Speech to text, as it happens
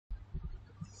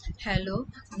Hello.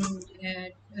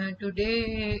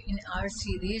 Today in our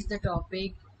series, the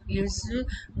topic is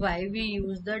why we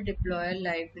use the dplyr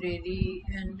library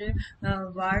and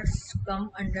what's come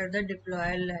under the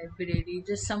dplyr library.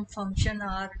 Just some function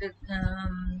are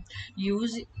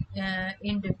used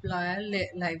in dplyr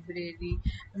library.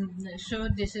 So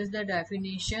this is the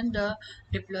definition. The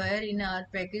dplyr in our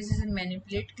package is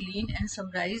manipulate, clean, and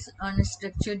summarize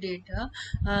unstructured data.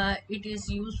 It is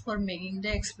used for making the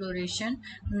exploration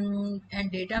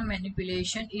and data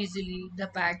manipulation easily. The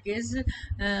package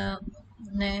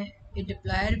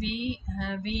dplyr we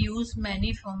use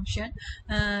many function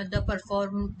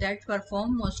that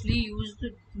perform mostly used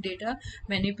data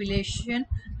manipulation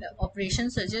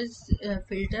operations such as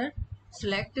filter,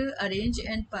 select, arrange,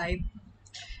 and pipe.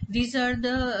 These are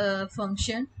the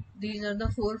function. These are the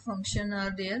four function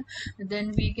are there.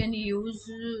 Then we can use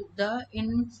the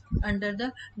in under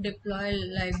the deploy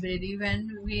library.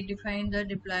 When we define the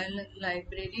deploy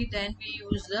library, then we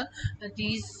use the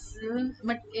these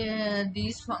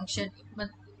function. But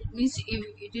it means if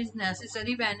it is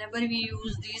necessary, whenever we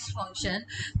use these function,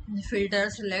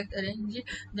 filter, select, arrange,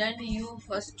 then you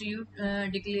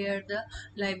declare the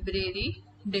library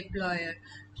deployer.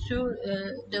 So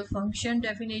the function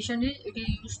definition is it is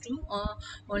used to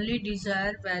only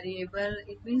desired variable.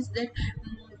 It means that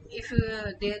if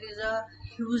there is a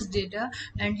huge data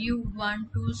and you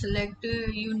want to select,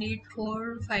 you need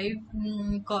 4 5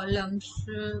 columns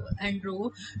and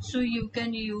row, so you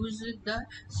can use the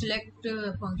select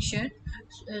function.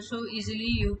 So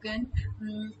easily you can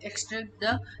extract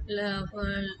the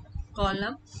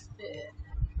column,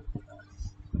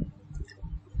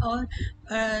 or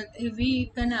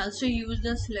we can also use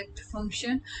the select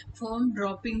function for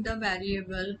dropping the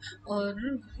variable, or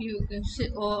you can say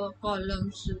or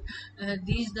columns.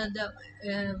 These are the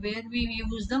where we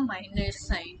use the minus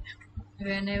sign.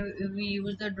 Whenever we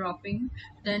use the dropping,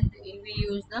 then we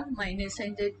use the minus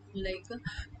sign, that like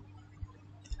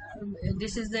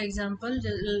this is the example.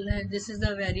 This is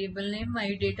the variable name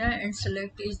my data, and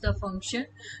select is the function.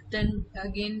 Then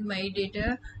again my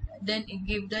data, then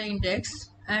give the index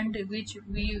and which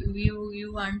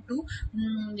you want to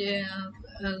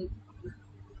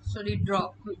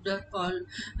drop the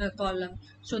column.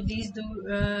 So these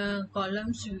two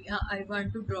columns I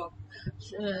want to drop.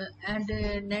 And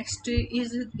next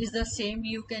is the same.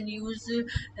 You can use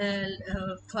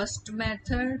first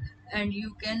method, and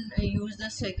you can use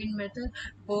the second method.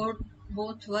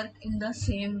 Both work in the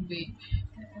same way.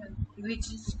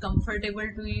 Which is comfortable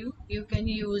to you, you can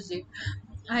use it.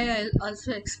 I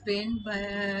also explain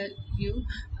by you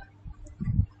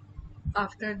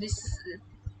after this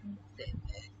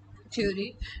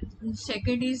theory.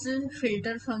 Second is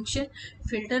filter function.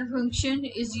 Filter function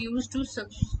is used to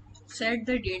set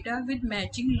the data with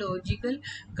matching logical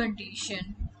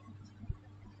condition.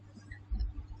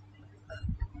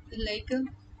 Like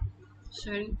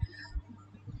sorry.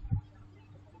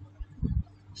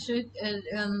 So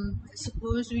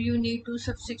suppose you need to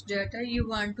subsist data, you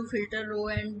want to filter row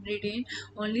and retain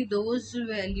only those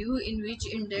value in which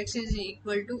index is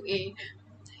equal to a.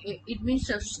 It means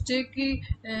substitute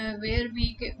where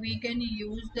we can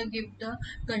use the give the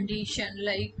condition,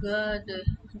 like the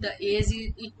age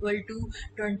is equal to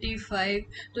 25,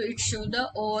 so it show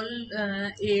the all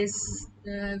age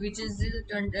which is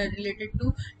related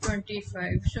to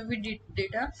 25. So we did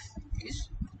data is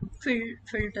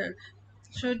filter.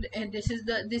 So this is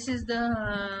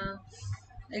the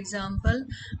example.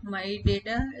 My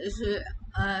data is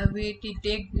we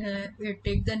take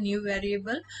the new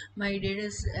variable my data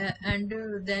is, and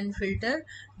then filter,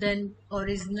 then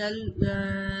original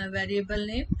variable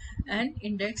name, and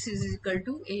index is equal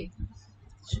to a.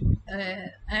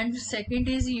 And second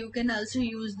is you can also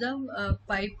use the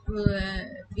pipe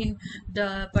in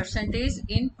the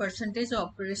percentage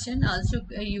operation. Also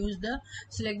use the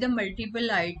select the multiple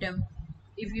item.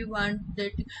 If you want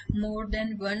that more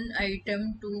than one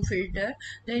item to filter,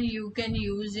 then you can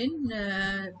use in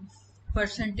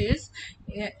percentage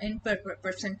in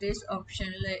percentage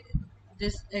option. Like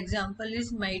this example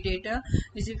is my data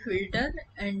is a filter,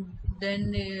 and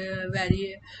then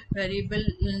variable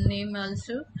name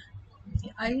also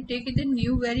I take the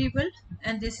new variable,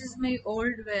 and this is my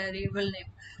old variable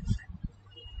name.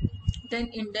 Then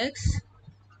index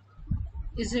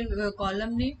is a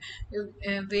column name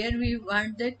where we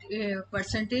want that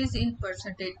percentage in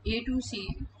percentage a to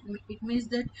c. It means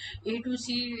that a to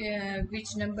c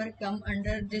which number come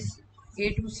under this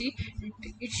a to c.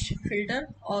 It filter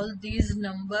all these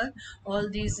number, all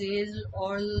these age,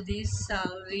 all these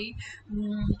salary.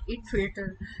 It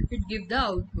filter, it give the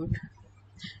output.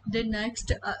 The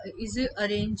next is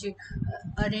arrange.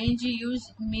 Arrange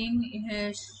use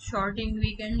mean sorting.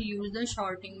 We can use the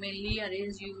sorting. Mainly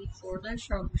arrange use for the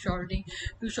sorting.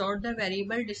 To sort the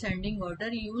variable descending order,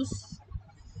 use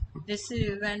this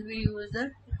when we use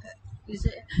the is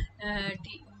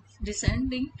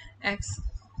descending x.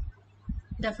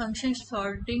 The function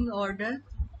sorting order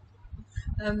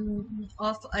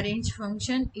of arrange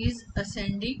function is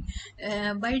ascending.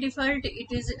 By default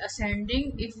it is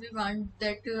ascending. If we want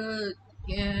that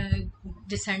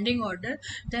descending order,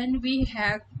 then we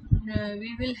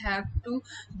will have to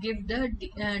give the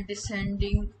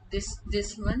descending,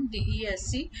 this one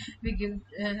desc. We give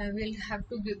will have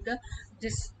to give the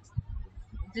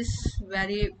this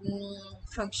very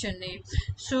function name.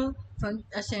 So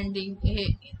ascending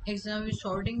example is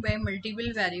sorting by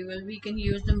multiple variable. We can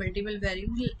use the multiple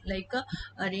variable like a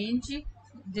arrange.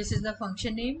 This is the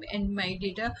function name and my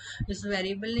data is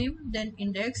variable name, then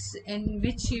index and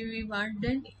which we want,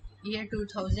 then year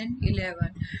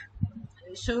 2011.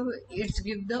 So it's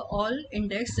give the all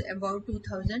index about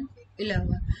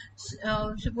 2011.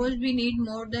 Suppose we need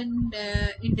more than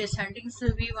in descending, so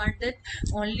we want that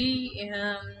only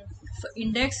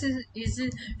index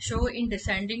is show in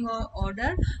descending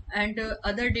order, and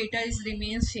other data is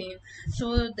remain same.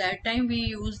 So that time we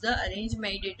use the arrange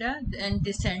my data and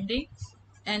descending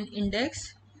and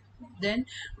index, then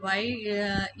y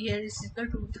year is equal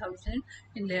to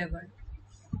 2011.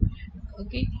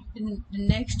 Okay,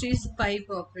 next is pipe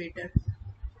operator.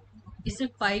 Is a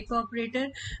pipe operator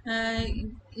uh,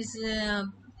 is uh,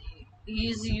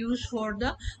 is used for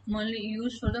the only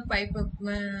used for the pipe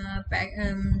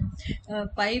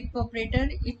operator.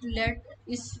 It let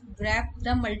is wrap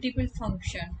the multiple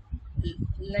function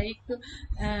like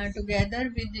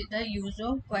together with the use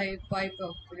of pipe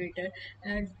operator.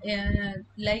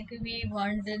 Like we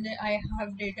want, then I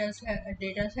have data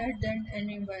set, then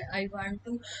and I want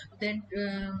to then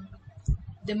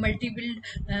the multiple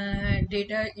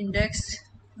data index,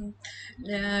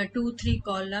 2 3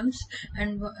 columns,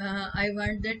 and I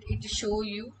want that it show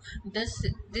you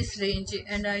this range,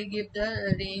 and I give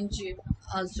the range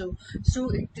also. So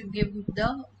it give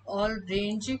the all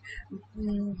range,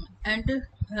 and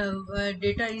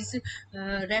data is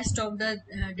rest of the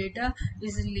data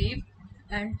is leave,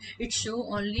 and it show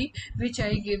only which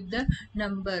I give the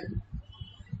number.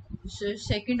 So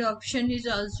second option is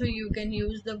also you can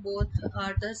use the both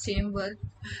are the same work.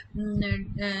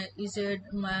 Is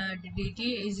my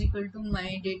dt is equal to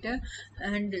my data,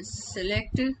 and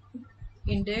select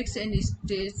index and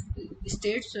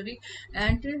state sorry,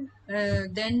 and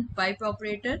then pipe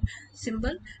operator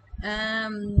symbol,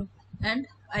 and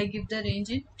I give the range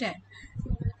in 10.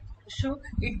 So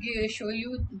it show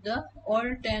you the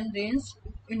all 10 range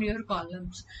in your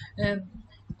columns.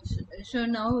 So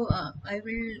now I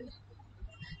will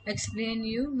explain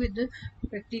you with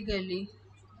practically.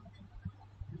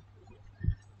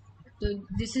 So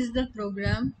this is the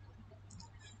program.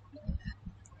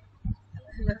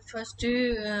 First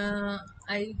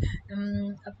I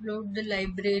upload the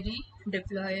library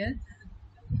dplyr.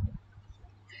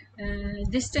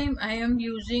 This time I am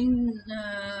using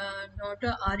not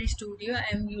a RE Studio. I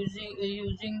am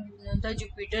using the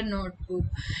Jupyter notebook.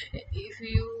 If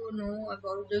you know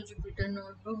about the Jupyter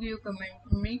notebook, you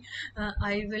comment me.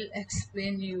 I will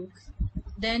explain you.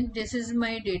 Then this is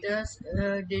my data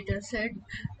set.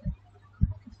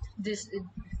 This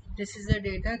is the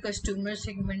data customer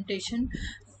segmentation.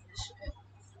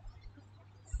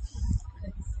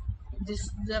 This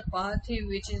is the path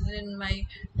which is in my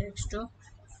desktop.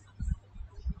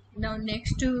 Now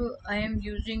next I am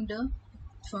using the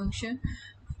function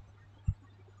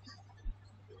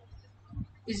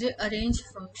is a arrange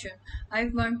function. I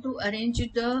want to arrange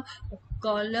the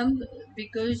column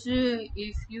because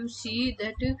if you see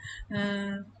that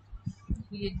uh,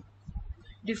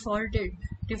 defaulted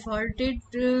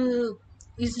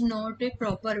is not a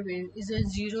proper way, is a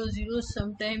 0 0.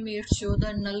 Sometime it show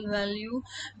the null value,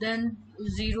 then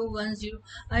 0 1 0.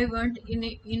 I want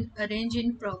in arrange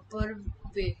in proper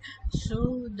way.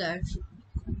 So that's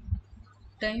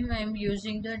time I am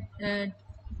using the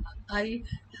I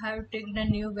have taken a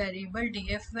new variable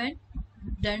df1,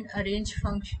 then arrange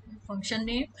function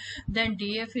name, then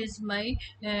df is my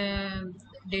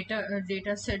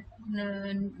data set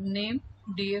name,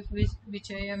 df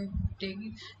which I am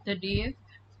taking the df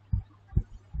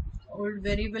old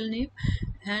variable name,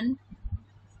 and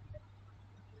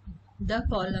the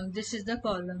column, this is the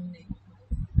column name.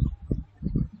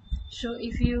 So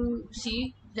if you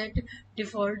see that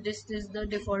default, this is the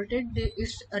defaulted,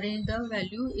 it's arrange the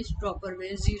value is proper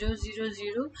way 0 0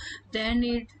 0, then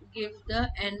it gives the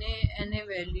na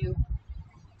value.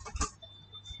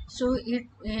 So it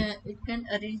can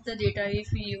arrange the data.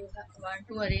 If you want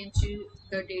to arrange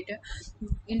the data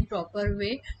in proper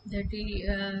way,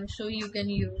 so you can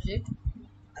use it,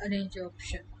 arrange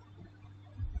option.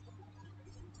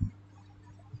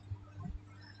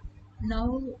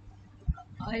 Now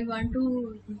I want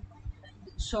to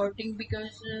sorting,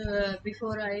 because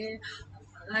before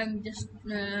I'm just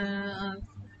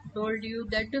told you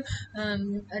that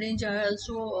arrange are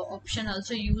also option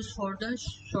also used for the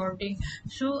sorting.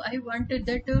 So I wanted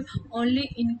that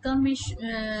only income is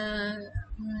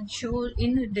show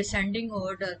in descending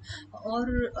order,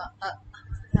 or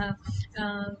uh,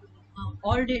 uh,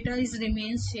 all data is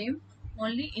remain same,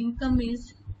 only income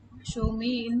is show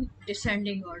me in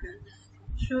descending order.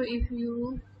 So if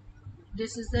you,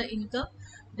 this is the income,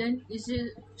 then is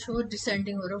it show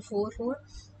descending order 4 4,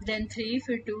 then 3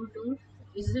 for 2 2,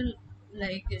 is it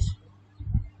like this.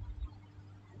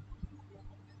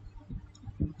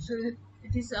 So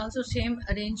it is also same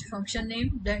arrange function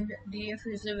name, then df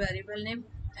is a variable name,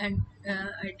 and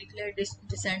I declare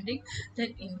descending,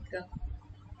 then income,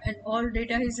 and all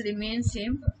data is remain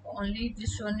same, only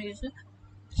this one is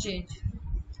change.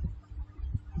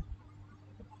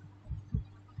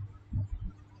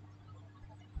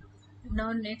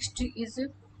 Now next is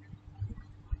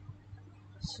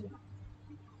so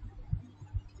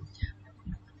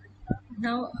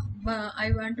now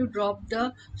I want to drop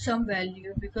the some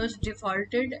value, because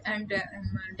defaulted and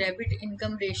debit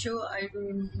income ratio I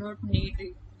do not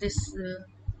need this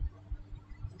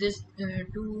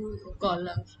two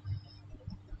columns,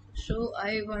 so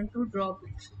I want to drop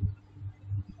it.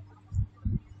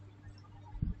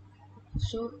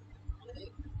 So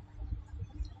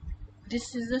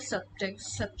this is the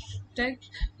subtext. Subtext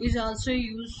is also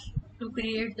used to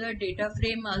create the data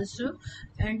frame also,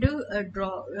 and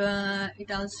draw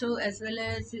it also, as well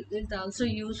as it also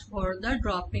used for the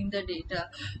dropping the data.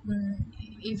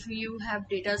 If you have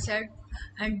data set,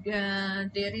 and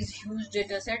there is huge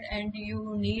data set, and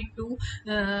you need to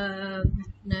uh,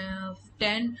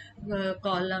 10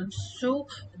 columns, so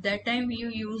that time you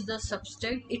use the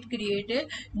subtext, it create a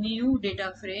new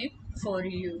data frame for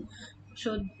you.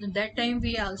 So that time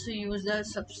we also use the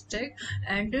subtract,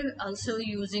 and also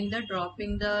using the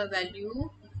dropping the value.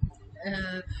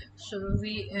 So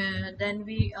we then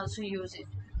we also use it.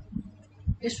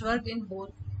 It's work in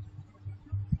both.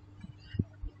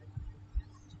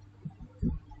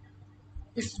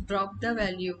 It's drop the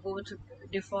value both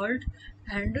default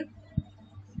and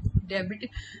debit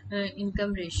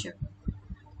income ratio.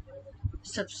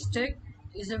 Subtract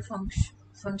is a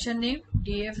function name,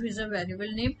 df is a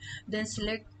variable name, then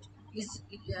select is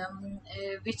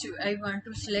which I want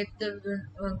to select the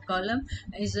column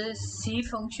is a c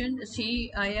function.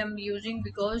 C I am using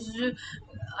because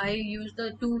I use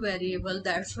the two variable,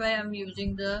 that's why I'm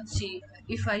using the c.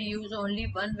 If I use only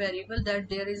one variable, that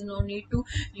there is no need to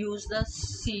use the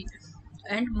c,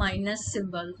 and minus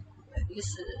symbol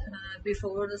is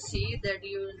before the c, that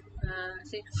you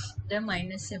see the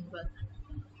minus symbol.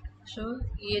 So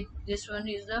this one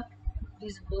is the,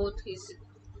 this both is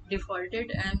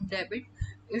defaulted and debit,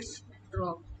 it's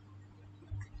drop.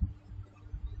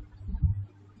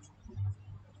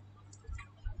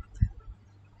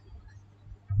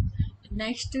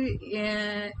 Next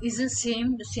is the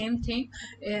same thing.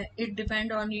 It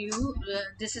depend on you.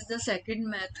 This is the second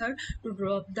method to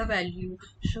drop the value,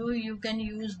 so you can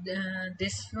use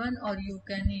this one, or you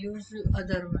can use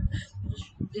other one.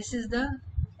 This is the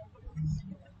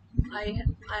I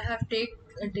have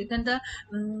taken the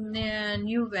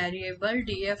new variable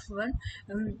df1,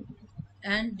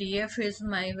 and df is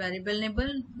my variable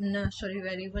name, no, sorry,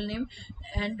 variable name,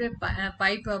 and the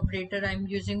pipe operator, I'm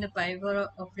using the pipe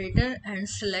operator, and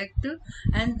select,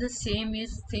 and the same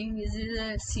is thing is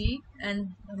c,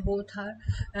 and both are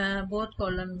both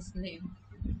columns name.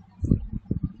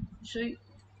 So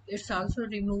it's also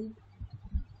remove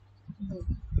both.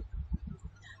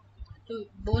 So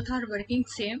both are working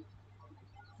same,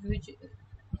 which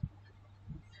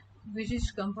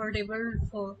is comfortable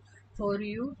for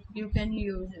you, you can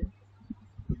use it.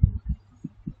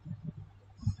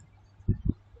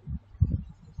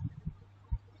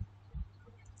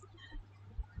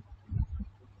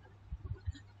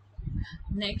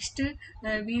 Next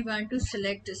we want to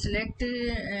select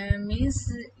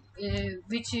means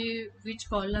which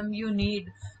column you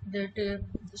need, that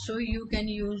so you can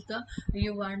use the,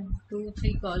 you want 2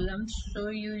 3 columns, so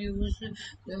you use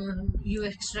you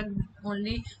extract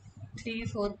only 3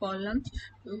 4 columns.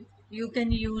 You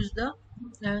can use the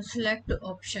select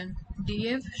option.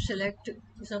 Df select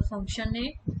is a function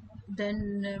name,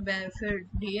 then for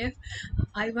df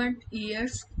I want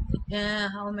years,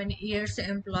 how many years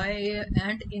employee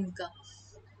and income.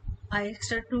 I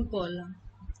extract two column,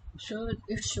 so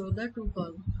it show the two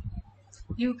column.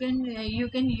 You can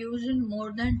use in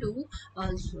more than two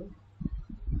also.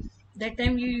 That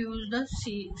time you use the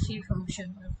C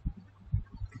function.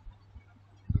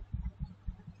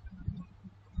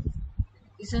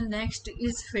 Is the next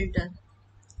is filter.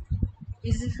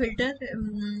 Is filter.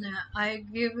 I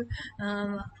give.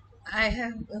 Um, I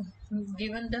have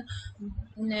given the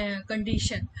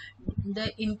condition.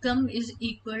 The income is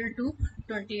equal to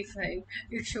 25.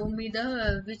 It show me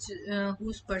the which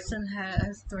whose person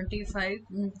has 25.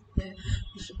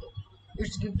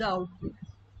 It's give the output.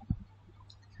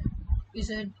 Is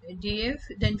a df,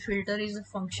 then filter is a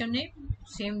function name,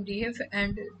 same df,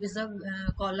 and is a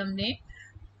column name,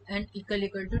 and equal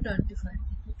to 25.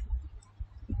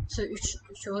 So it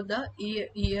show the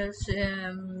years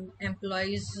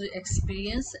employees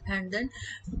experience, and then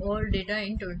all data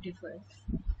in 25.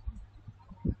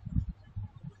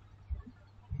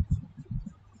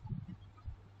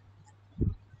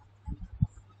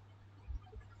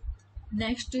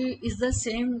 Next is the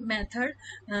same method,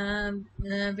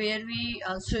 where we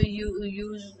also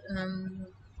use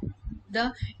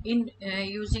the in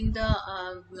using the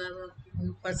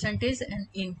percentage and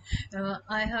in.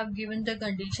 I have given the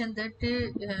condition that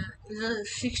is a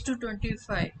 6 to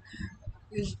 25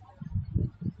 is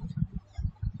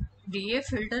DA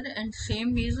filter, and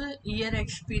same is year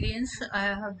experience. I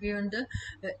have given the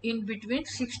in between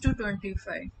 6 to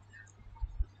 25.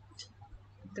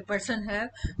 The person have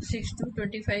 6 to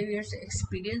 25 years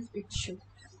experience. It should.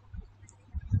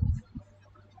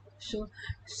 So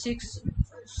 6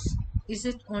 is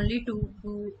it only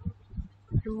two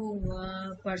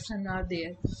person are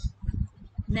there.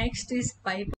 Next is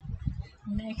pipe.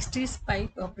 Next is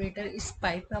pipe operator. Is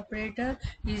pipe operator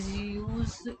is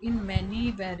used in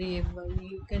many variable.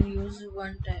 You can use in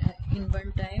one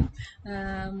time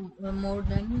more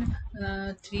than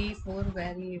 3-4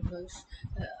 variables.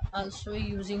 Also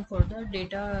using for the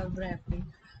data wrapping.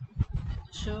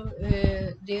 So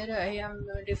there I am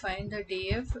define the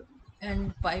df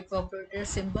and pipe operator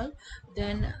symbol.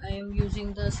 Then I am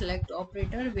using the select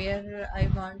operator where I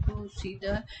want to see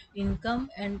the income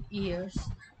and years.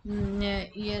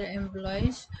 Year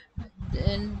employees,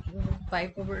 then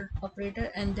pipe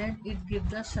operator, and then it gives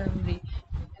the summary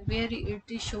where it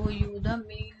show you the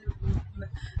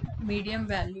medium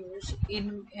values.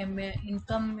 In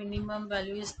income minimum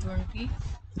value is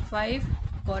 25.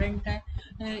 Quarantine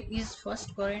is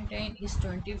first quarantine is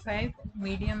 25.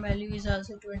 Medium value is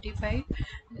also 25,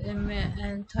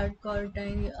 and third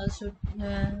quarantine also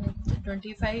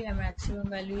 25, and maximum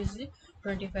value is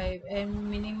 25, and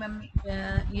minimum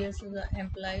years of the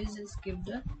employees is give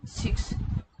the 6.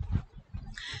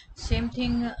 Same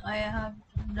thing I have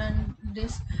done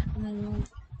this.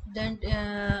 Then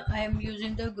I am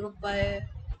using the group by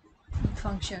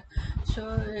function. So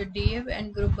df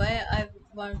and group by, I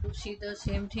want to see the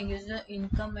same thing as the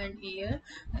income and year,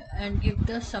 and give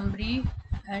the summary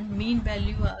and mean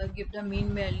value. Give the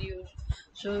mean values.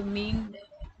 So mean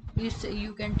is,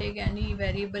 you can take any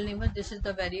variable name, but this is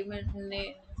the variable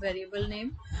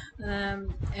name,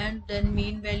 and then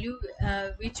mean value,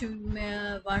 which you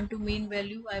want to mean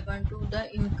value. I want to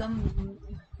the income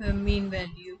mean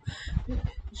value.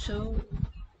 So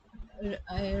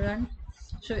I run.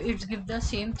 So it's give the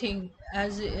same thing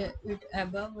as it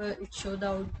above. It show the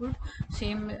output.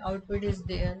 Same output is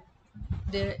there.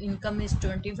 Their income is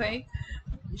 25.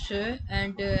 So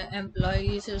and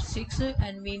employee is 6,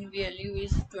 and mean value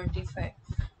is 25.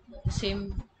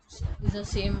 Same is the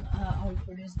same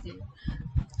output is there.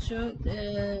 So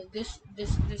this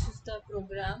is the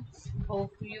program.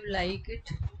 Hope you like it.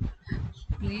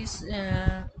 Please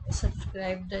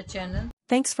subscribe the channel.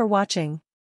 Thanks for watching.